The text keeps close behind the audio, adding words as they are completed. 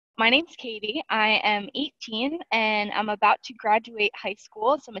My name's Katie. I am 18 and I'm about to graduate high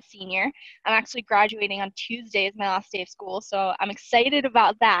school, so I'm a senior. I'm actually graduating on Tuesday is my last day of school, so I'm excited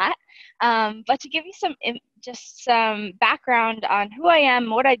about that. But to give you just some background on who I am,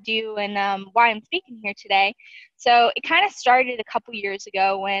 what I do, and why I'm speaking here today. So it kind of started a couple years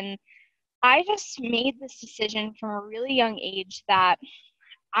ago when I just made this decision from a really young age that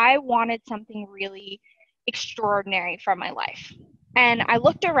I wanted something really extraordinary from my life. And I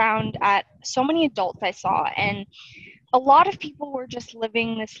looked around at so many adults I saw, and a lot of people were just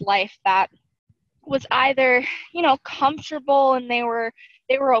living this life that was either, comfortable and they were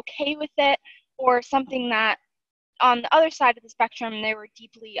okay with it, or something that on the other side of the spectrum, they were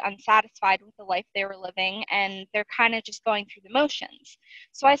deeply unsatisfied with the life they were living and they're kind of just going through the motions.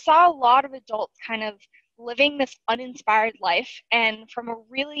 So I saw a lot of adults kind of living this uninspired life. And from a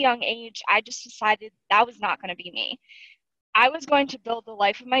really young age, I just decided that was not going to be me. I was going to build the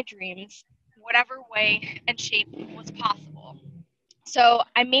life of my dreams, whatever way and shape was possible. So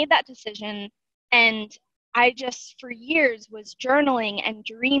I made that decision, and I just, for years, was journaling and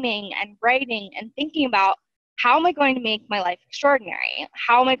dreaming and writing and thinking about how am I going to make my life extraordinary?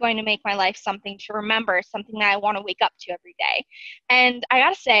 How am I going to make my life something to remember, something that I want to wake up to every day? And I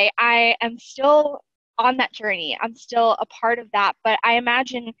got to say, I am still on that journey. I'm still a part of that. But I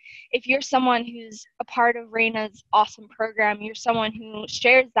imagine if you're someone who's a part of Raina's awesome program, you're someone who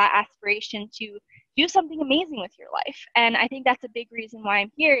shares that aspiration to do something amazing with your life. And I think that's a big reason why I'm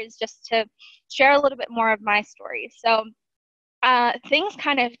here, is just to share a little bit more of my story. So things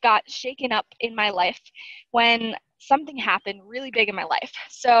kind of got shaken up in my life when something happened really big in my life.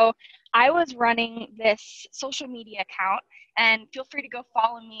 So I was running this social media account, and feel free to go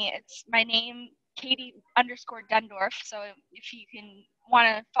follow me. It's my name, Katie_Dundorf. So if you can want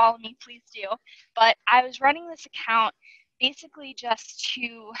to follow me, please do. But I was running this account basically just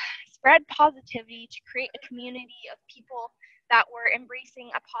to spread positivity, to create a community of people that were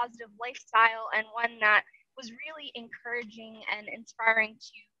embracing a positive lifestyle, and one that was really encouraging and inspiring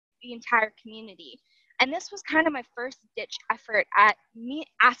to the entire community. And this was kind of my first ditch effort at me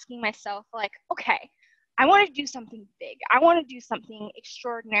asking myself, like, okay, I want to do something big. I want to do something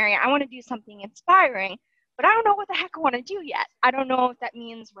extraordinary. I want to do something inspiring, but I don't know what the heck I want to do yet. I don't know if that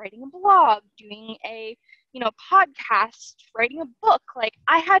means writing a blog, doing a podcast, writing a book. Like,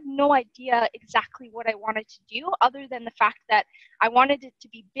 I had no idea exactly what I wanted to do, other than the fact that I wanted it to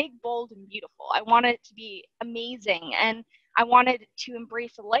be big, bold, and beautiful. I wanted it to be amazing, and I wanted to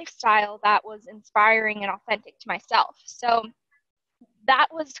embrace a lifestyle that was inspiring and authentic to myself. So that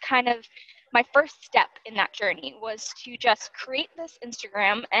was kind of my first step in that journey, was to just create this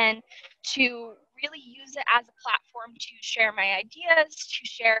Instagram and to really use it as a platform to share my ideas, to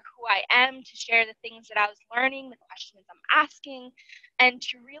share who I am, to share the things that I was learning, the questions I'm asking, and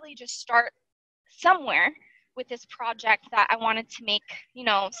to really just start somewhere with this project that I wanted to make,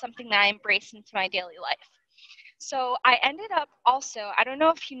 something that I embrace into my daily life. So I ended up also, I don't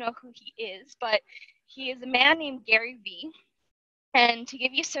know if you know who he is, but he is a man named Gary Vee. And to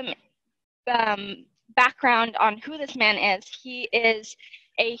give you some background on who this man is, he is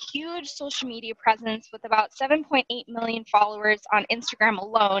a huge social media presence with about 7.8 million followers on Instagram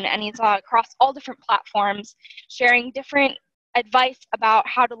alone, and he's across all different platforms, sharing different advice about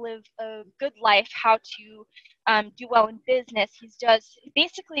how to live a good life, how to do well in business. He's just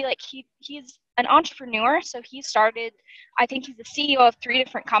basically like he's an entrepreneur, so he started, I think he's the CEO of 3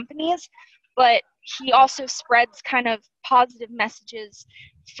 different companies, but he also spreads kind of positive messages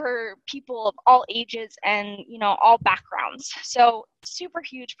for people of all ages and all backgrounds. So super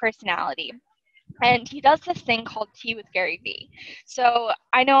huge personality. And he does this thing called Tea with Gary Vee. So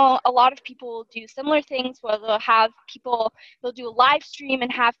I know a lot of people do similar things where they'll do a live stream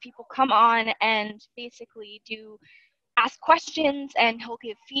and have people come on and basically ask questions, and he'll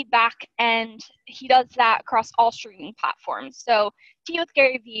give feedback, and he does that across all streaming platforms. So Tea with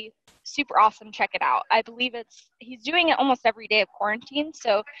Gary Vee, super awesome. Check it out. I believe he's doing it almost every day of quarantine,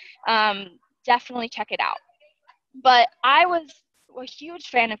 so definitely check it out. But I was a huge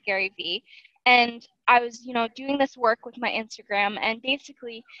fan of Gary Vee, and I was, doing this work with my Instagram, and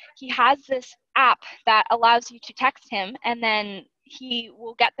basically he has this app that allows you to text him, and then he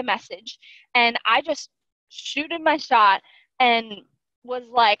will get the message. And I just shooted my shot and was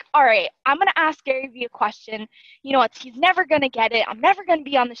like, all right, I'm going to ask Gary Vee a question. He's never going to get it. I'm never going to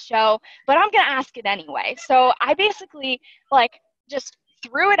be on the show, but I'm going to ask it anyway. So I basically just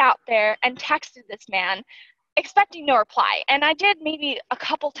threw it out there and texted this man, expecting no reply. And I did maybe a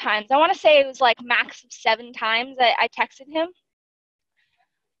couple times. I want to say it was like max of 7 times I texted him.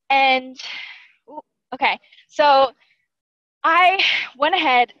 And okay, so I went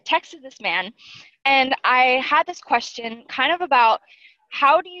ahead, texted this man, and I had this question kind of about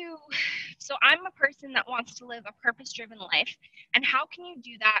so I'm a person that wants to live a purpose-driven life, and how can you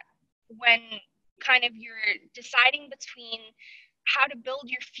do that when kind of you're deciding between how to build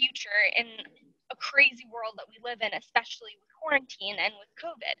your future in a crazy world that we live in, especially with quarantine and with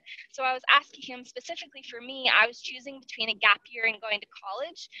COVID. So I was asking him specifically for me, I was choosing between a gap year and going to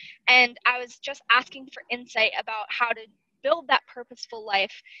college. And I was just asking for insight about how to build that purposeful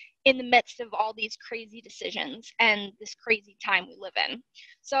life in the midst of all these crazy decisions and this crazy time we live in.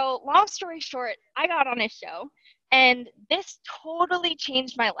 So, long story short, I got on his show, and this totally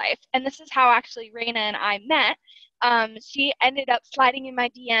changed my life. And this is how actually Raina and I met. She ended up sliding in my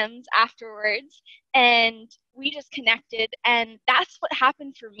DMs afterwards, and we just connected. And that's what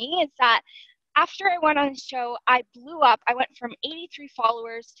happened for me, is that after I went on the show, I blew up. I went from 83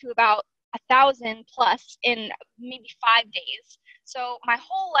 followers to about 1,000 plus in maybe 5 days. So my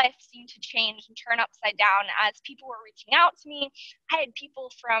whole life seemed to change and turn upside down as people were reaching out to me. I had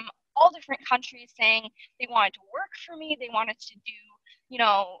people from all different countries saying they wanted to work for me. They wanted to do,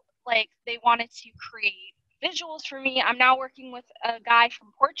 like they wanted to create visuals for me. I'm now working with a guy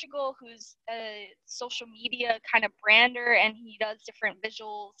from Portugal who's a social media kind of brander, and he does different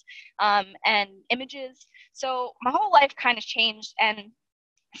visuals and images. So my whole life kind of changed and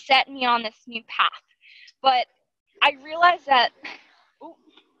set me on this new path. But I realized that,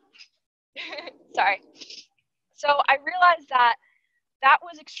 sorry. So I realized that that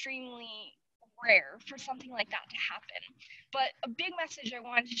was extremely rare for something like that to happen. But a big message I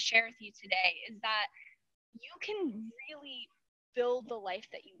wanted to share with you today is that you can really build the life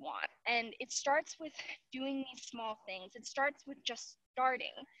that you want. And it starts with doing these small things. It starts with just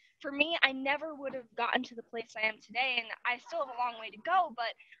starting. For me, I never would have gotten to the place I am today, and I still have a long way to go,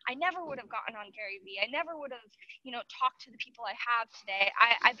 but I never would have gotten on Gary Vee. I never would have, talked to the people I have today.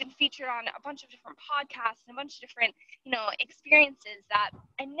 I've been featured on a bunch of different podcasts and a bunch of different, experiences that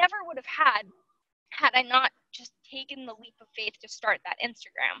I never would have had I not just taken the leap of faith to start that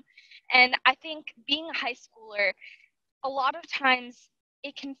Instagram. And I think being a high schooler, a lot of times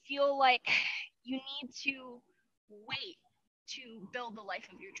it can feel like you need to wait to build the life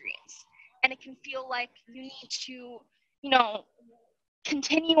of your dreams. And it can feel like you need to, you know,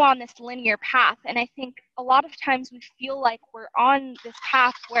 continue on this linear path. And I think a lot of times we feel like we're on this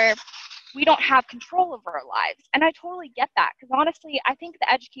path where we don't have control over our lives. And I totally get that, because honestly, I think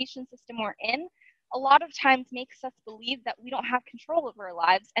the education system we're in a lot of times makes us believe that we don't have control over our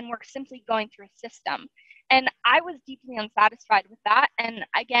lives and we're simply going through a system. And I was deeply unsatisfied with that. And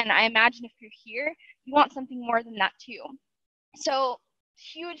again, I imagine if you're here, you want something more than that too. So,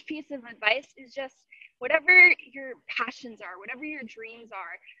 huge piece of advice is just whatever your passions are, whatever your dreams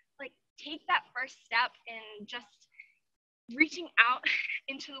are, like take that first step in just reaching out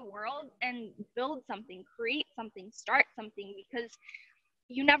into the world and build something, create something, start something, because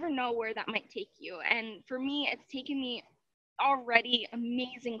you never know where that might take you. And for me, it's taken me already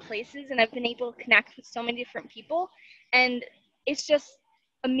amazing places, and I've been able to connect with so many different people. And it's just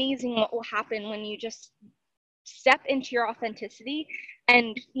amazing what will happen when you just step into your authenticity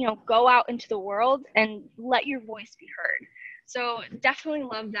and go out into the world and let your voice be heard. So definitely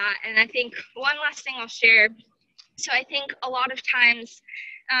love that. And I think one last thing I'll share, so I think a lot of times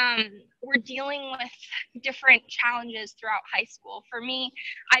we're dealing with different challenges throughout high school. For me,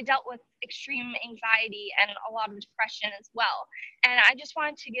 I dealt with extreme anxiety and a lot of depression as well. And I just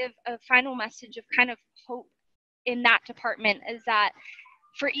wanted to give a final message of kind of hope in that department, is that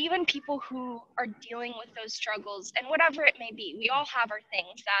for even people who are dealing with those struggles and whatever it may be, we all have our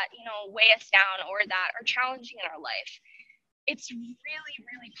things that, weigh us down or that are challenging in our life. It's really,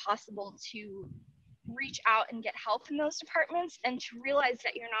 really possible to reach out and get help in those departments, and to realize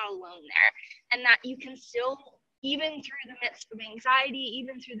that you're not alone there, and that you can still, even through the midst of anxiety,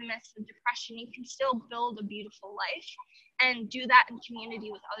 even through the midst of depression, you can still build a beautiful life and do that in community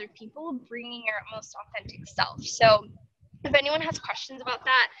with other people, bringing your most authentic self. So if anyone has questions about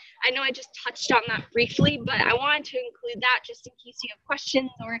that, I know I just touched on that briefly, but I wanted to include that just in case you have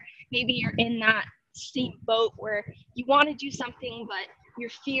questions, or maybe you're in that same boat where you want to do something, but your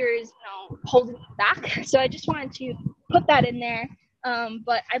fears, holding you back. So I just wanted to put that in there.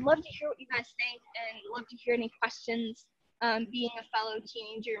 But I'd love to hear what you guys think, and love to hear any questions. Being a fellow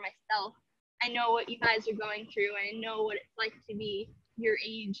teenager myself, I know what you guys are going through, and I know what it's like to be your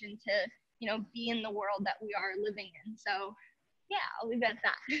age and to be in the world that we are living in. So yeah, I'll leave it at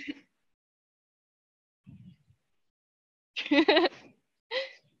that.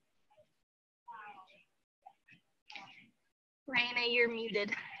 Raina, you're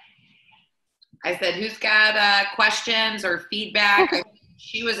muted. I said, who's got questions or feedback?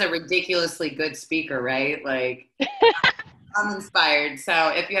 She was a ridiculously good speaker, right? Like, I'm inspired. So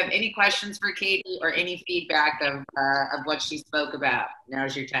if you have any questions for Katie or any feedback of what she spoke about,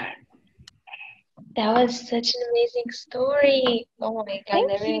 now's your time. That was such an amazing story. Oh my God, Thank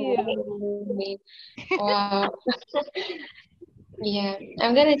that really you. moved me. Wow. Yeah,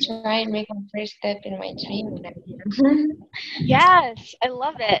 I'm gonna try and make my first step in my training now. Yes, I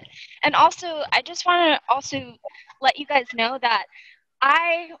love it. And also, I just want to also let you guys know that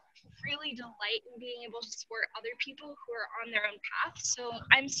I really delight in being able to support other people who are on their own path. So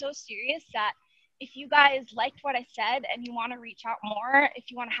I'm so serious that if you guys liked what I said and you want to reach out more, if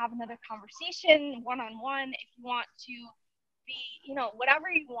you want to have another conversation one on one, if you want to be, whatever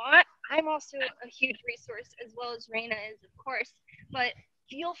you want, I'm also a huge resource as well as Raina is, of course. But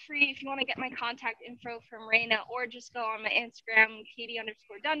feel free if you want to get my contact info from Raina or just go on my Instagram,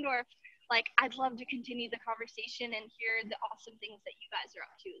 Katie_Dundorf. Like, I'd love to continue the conversation and hear the awesome things that you guys are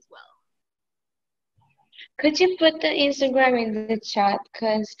up to as well. Could you put the Instagram in the chat?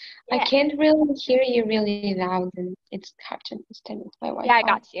 Because I Yeah. can't really hear you really loud and it's hard to understand with my Yeah, I Wi-Fi.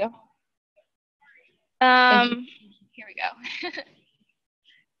 got you. Thank you. Here we go.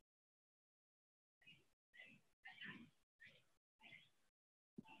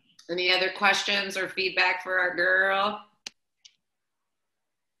 Any other questions or feedback for our girl?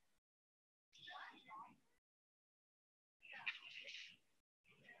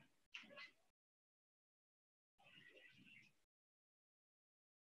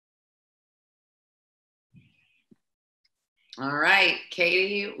 All right,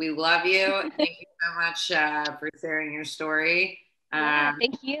 Katie, we love you. Thank you so much for sharing your story. Yeah,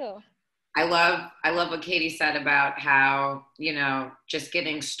 thank you. I love what Katie said about how, just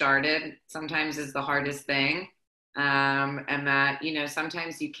getting started sometimes is the hardest thing. And that,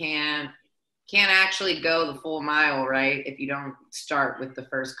 sometimes you can't actually go the full mile, right? If you don't start with the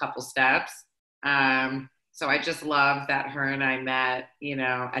first couple steps. So I just love that her and I met,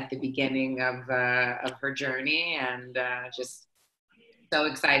 at the beginning of her journey, and just so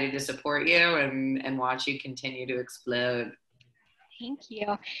excited to support you and watch you continue to explode. Thank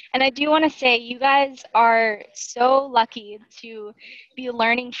you. And I do want to say, you guys are so lucky to be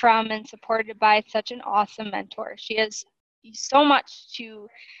learning from and supported by such an awesome mentor. She has so much to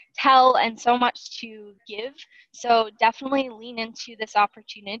tell and so much to give. So definitely lean into this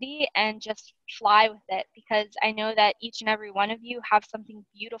opportunity and just fly with it, because I know that each and every one of you have something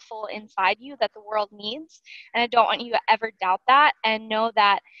beautiful inside you that the world needs. And I don't want you to ever doubt that, and know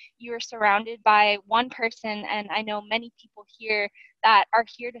that you are surrounded by one person, and I know many people here that are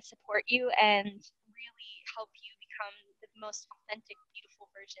here to support you and really help you become the most authentic, beautiful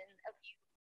version of you